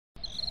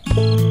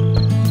Good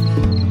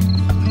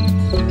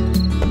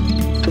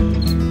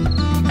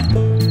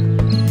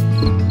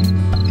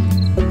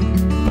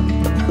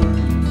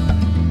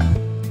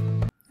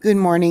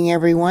morning,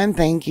 everyone.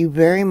 Thank you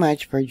very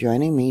much for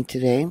joining me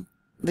today.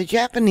 The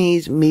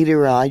Japanese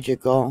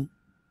Meteorological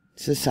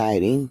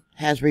Society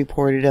has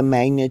reported a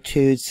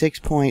magnitude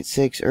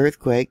 6.6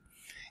 earthquake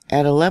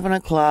at 11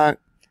 o'clock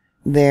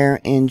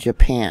there in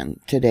Japan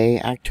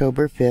today,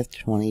 October 5th,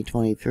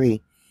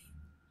 2023.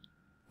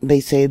 They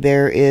say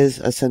there is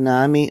a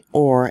tsunami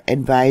or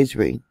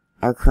advisory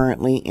are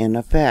currently in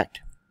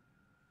effect.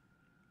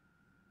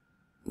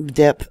 The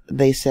depth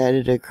they said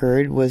it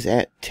occurred was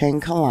at 10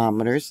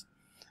 kilometers.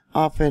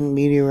 Often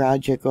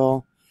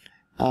meteorological,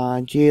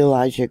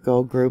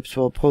 geological groups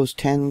will post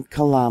 10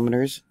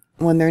 kilometers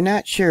when they're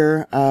not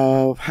sure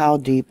of how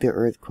deep the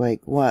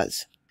earthquake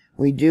was.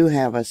 We do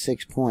have a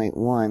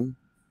 6.1,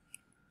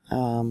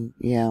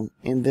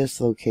 in this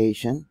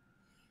location.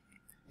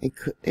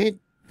 It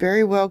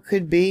very well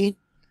could be.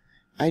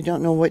 I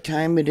don't know what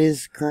time it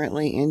is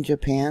currently in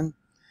Japan,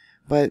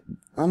 but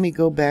let me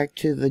go back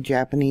to the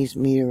Japanese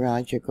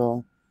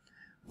Meteorological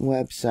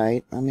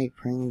website. Let me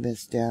bring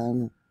this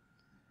down.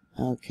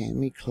 Okay, let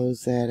me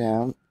close that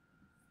out.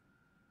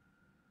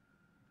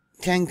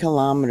 10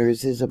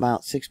 kilometers is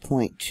about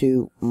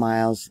 6.2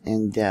 miles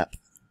in depth.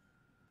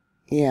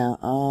 Yeah,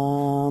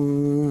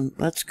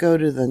 let's go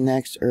to the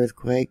next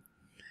earthquake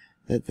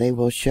that they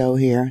will show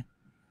here.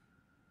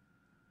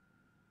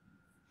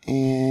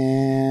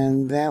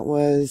 And that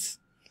was,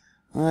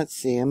 let's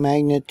see, a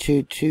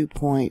magnitude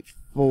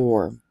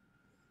 2.4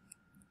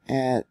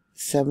 at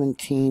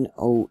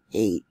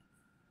 1708.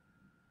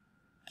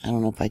 I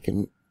don't know if I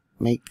can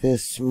make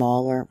this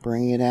smaller,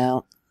 bring it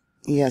out.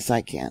 Yes,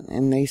 I can.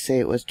 And they say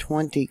it was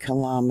 20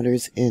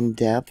 kilometers in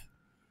depth.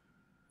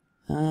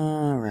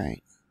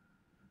 Alright.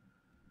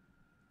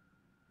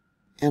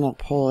 And I'll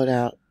pull it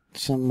out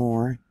some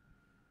more.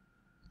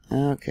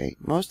 Okay.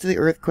 Most of the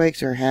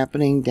earthquakes are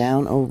happening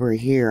down over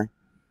here.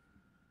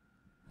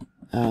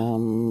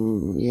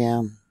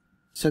 Yeah.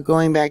 So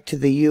going back to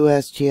the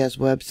USGS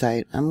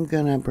website, I'm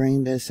gonna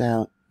bring this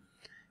out.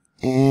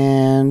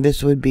 And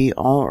this would be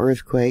all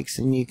earthquakes,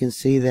 and you can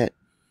see that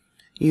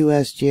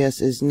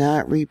USGS is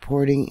not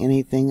reporting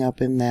anything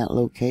up in that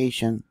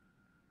location.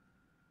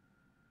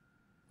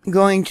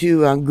 Going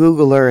to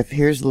Google Earth,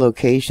 here's the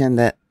location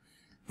that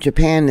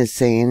Japan is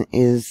saying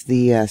is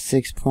the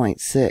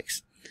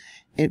 6.6.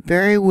 It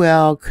very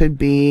well could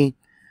be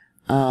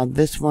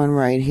this one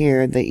right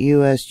here that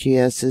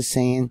USGS is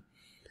saying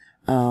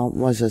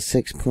was a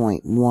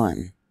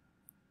 6.1.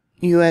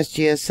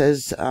 USGS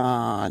says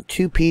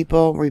 2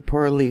 people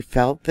reportedly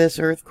felt this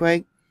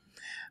earthquake.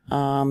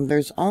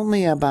 There's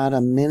only about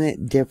a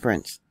minute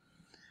difference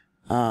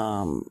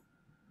for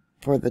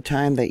the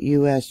time that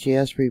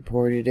USGS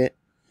reported it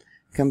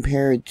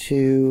compared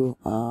to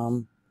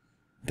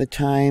the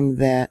time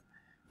that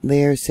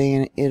they are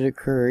saying it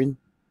occurred.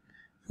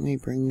 Let me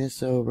bring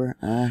this over.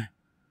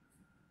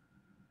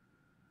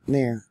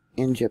 There,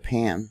 in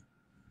Japan.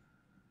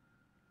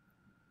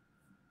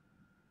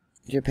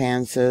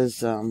 Japan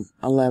says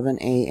 11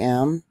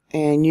 a.m.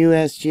 and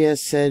USGS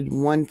said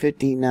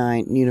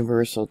 1:59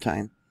 Universal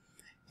Time.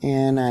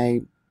 And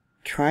I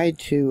tried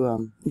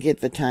to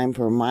get the time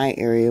for my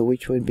area,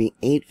 which would be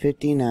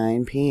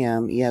 8:59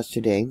 p.m.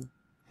 yesterday.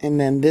 And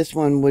then this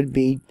one would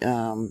be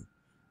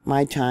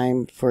my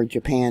time for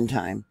Japan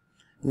time,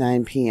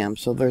 9 p.m.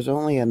 So there's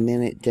only a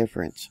minute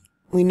difference.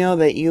 We know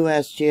that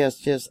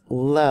USGS just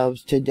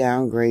loves to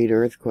downgrade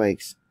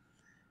earthquakes.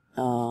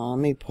 Let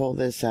me pull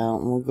this out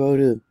and we'll go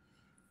to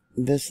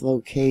this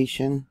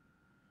location.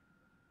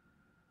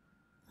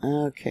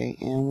 Okay,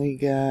 and we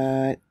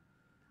got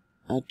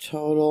a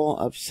total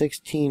of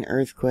 16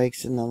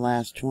 earthquakes in the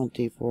last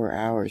 24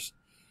 hours.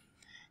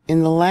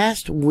 In the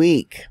last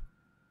week,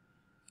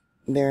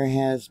 there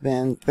has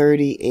been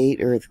 38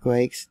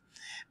 earthquakes.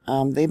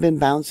 They've been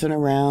bouncing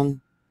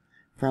around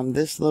from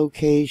this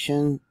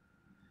location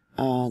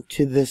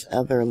to this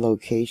other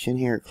location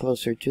here,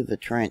 closer to the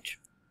trench.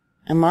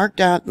 I marked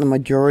out the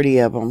majority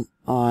of them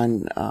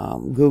on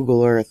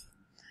Google Earth,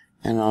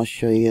 and I'll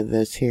show you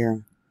this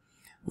here.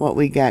 What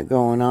we got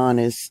going on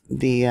is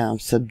the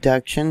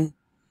subduction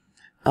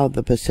of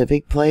the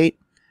Pacific plate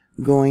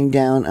going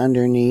down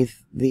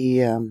underneath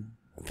the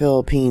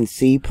Philippine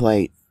Sea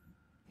plate.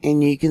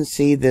 And you can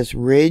see this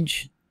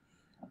ridge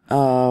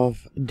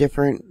of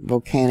different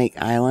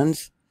volcanic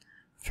islands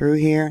through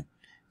here.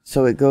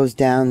 So it goes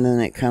down, then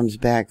it comes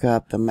back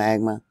up, the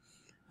magma,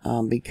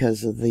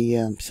 because of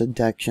the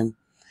subduction.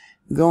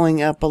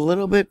 Going up a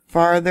little bit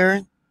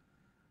farther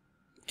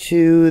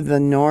to the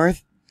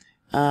north,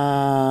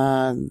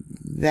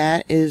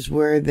 that is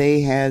where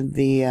they had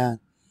the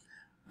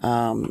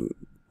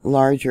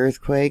large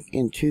earthquake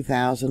in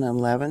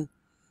 2011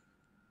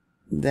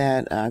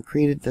 that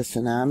created the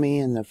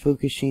tsunami and the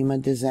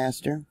Fukushima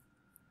disaster.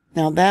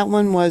 Now that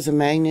one was a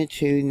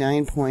magnitude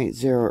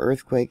 9.0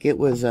 earthquake. It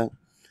was a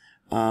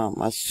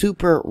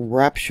super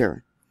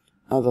rupture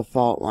of the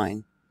fault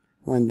line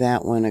when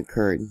that one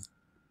occurred.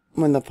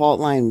 when the fault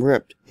line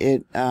ripped,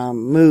 it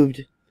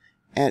moved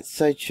at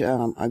such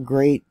a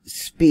great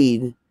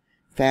speed,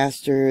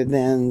 faster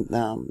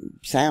than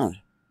sound.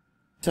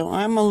 So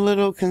I'm a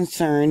little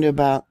concerned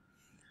about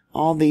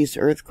all these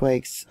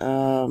earthquakes.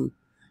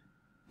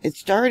 It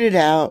started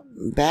out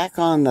back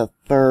on the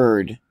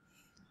 3rd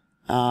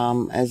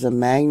as a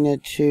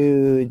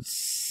magnitude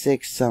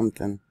 6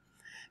 something.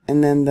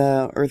 And then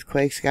the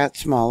earthquakes got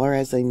smaller,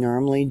 as they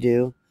normally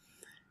do.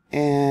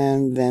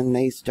 And then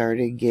they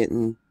started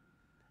getting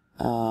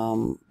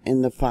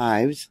in the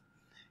 5s.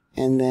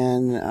 And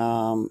then,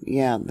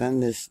 then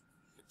this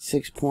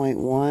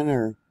 6.1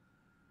 or,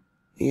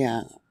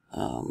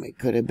 it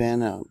could have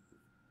been a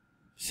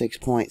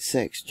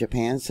 6.6.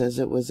 Japan says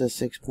it was a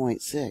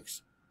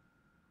 6.6.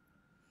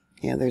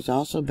 Yeah, there's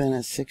also been a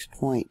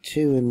 6.2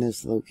 in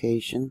this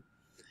location.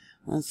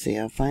 Let's see,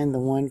 I'll find the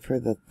one for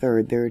the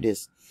 3rd. There it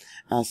is,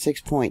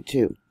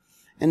 6.2.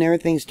 And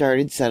everything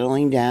started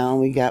settling down.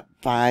 We got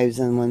 5s,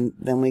 and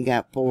then we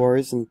got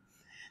 4s, and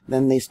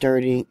then they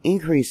started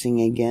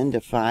increasing again to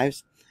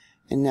 5s.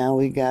 And now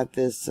we got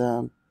this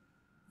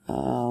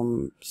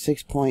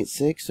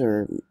 6.6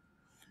 or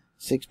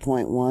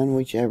 6.1,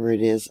 whichever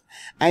it is.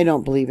 I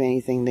don't believe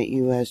anything that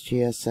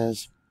USGS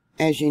says.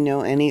 As you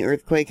know, any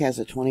earthquake has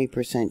a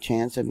 20%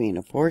 chance of being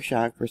a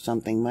foreshock for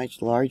something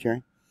much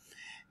larger.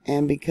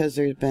 And because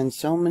there's been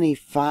so many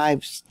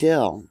 5s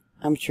still,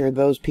 I'm sure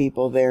those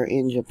people there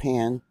in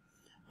Japan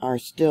are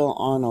still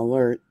on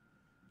alert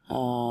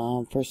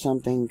for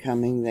something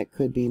coming that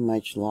could be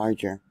much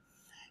larger.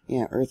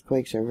 Yeah,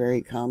 earthquakes are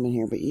very common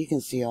here, but you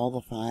can see all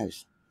the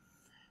 5s.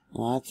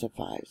 Lots of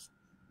 5s.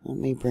 Let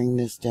me bring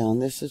this down.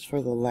 This is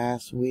for the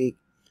last week.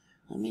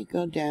 Let me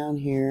go down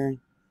here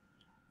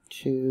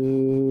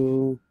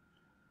to,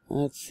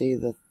 let's see,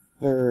 the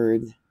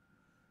 3rd.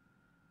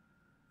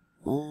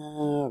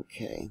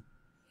 Okay.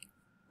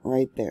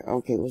 Right there.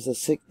 Okay, it was a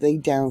 6. They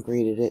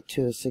downgraded it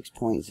to a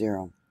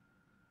 6.0.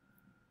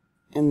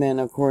 And then,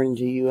 according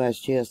to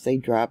USGS, they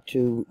dropped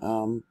to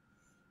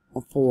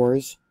a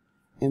 4s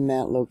in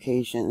that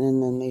location,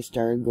 and then they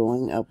started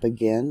going up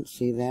again.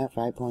 See that?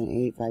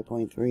 5.8,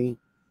 5.3,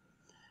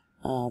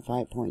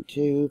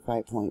 5.2,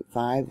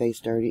 5.5. They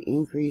started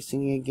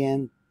increasing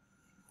again.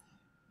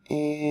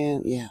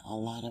 And, yeah, a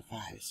lot of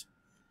 5s.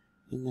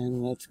 And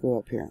then let's go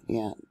up here.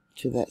 Yeah,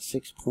 to that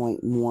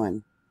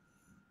 6.1.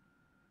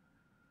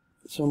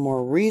 So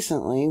more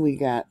recently, we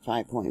got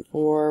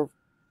 5.4.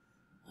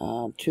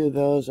 2 of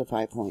those are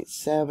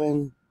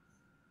 5.7.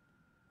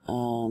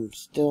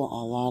 Still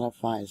a lot of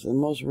 5s. The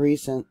most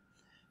recent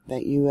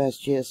that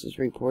USGS is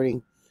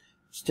reporting,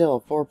 still a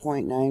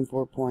 4.9,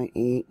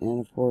 4.8,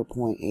 and a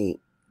 4.8.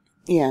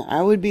 Yeah,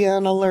 I would be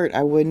on alert.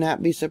 I would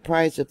not be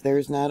surprised if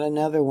there's not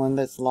another one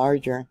that's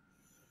larger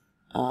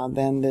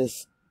than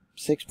this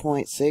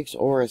 6.6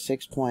 or a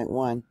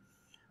 6.1,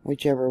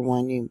 whichever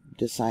one you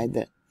decide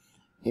that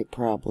it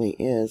probably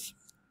is.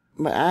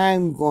 But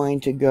I'm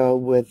going to go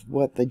with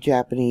what the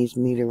Japanese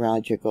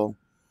Meteorological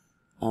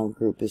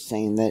group is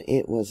saying, that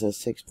it was a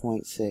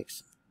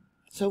 6.6.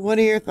 So what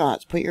are your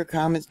thoughts? Put your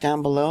comments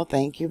down below.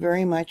 Thank you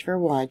very much for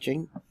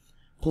watching.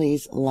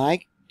 Please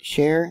like,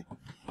 share,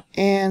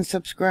 and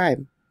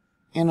subscribe.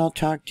 And I'll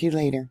talk to you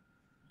later.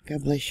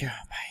 God bless you.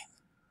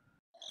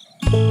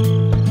 Bye.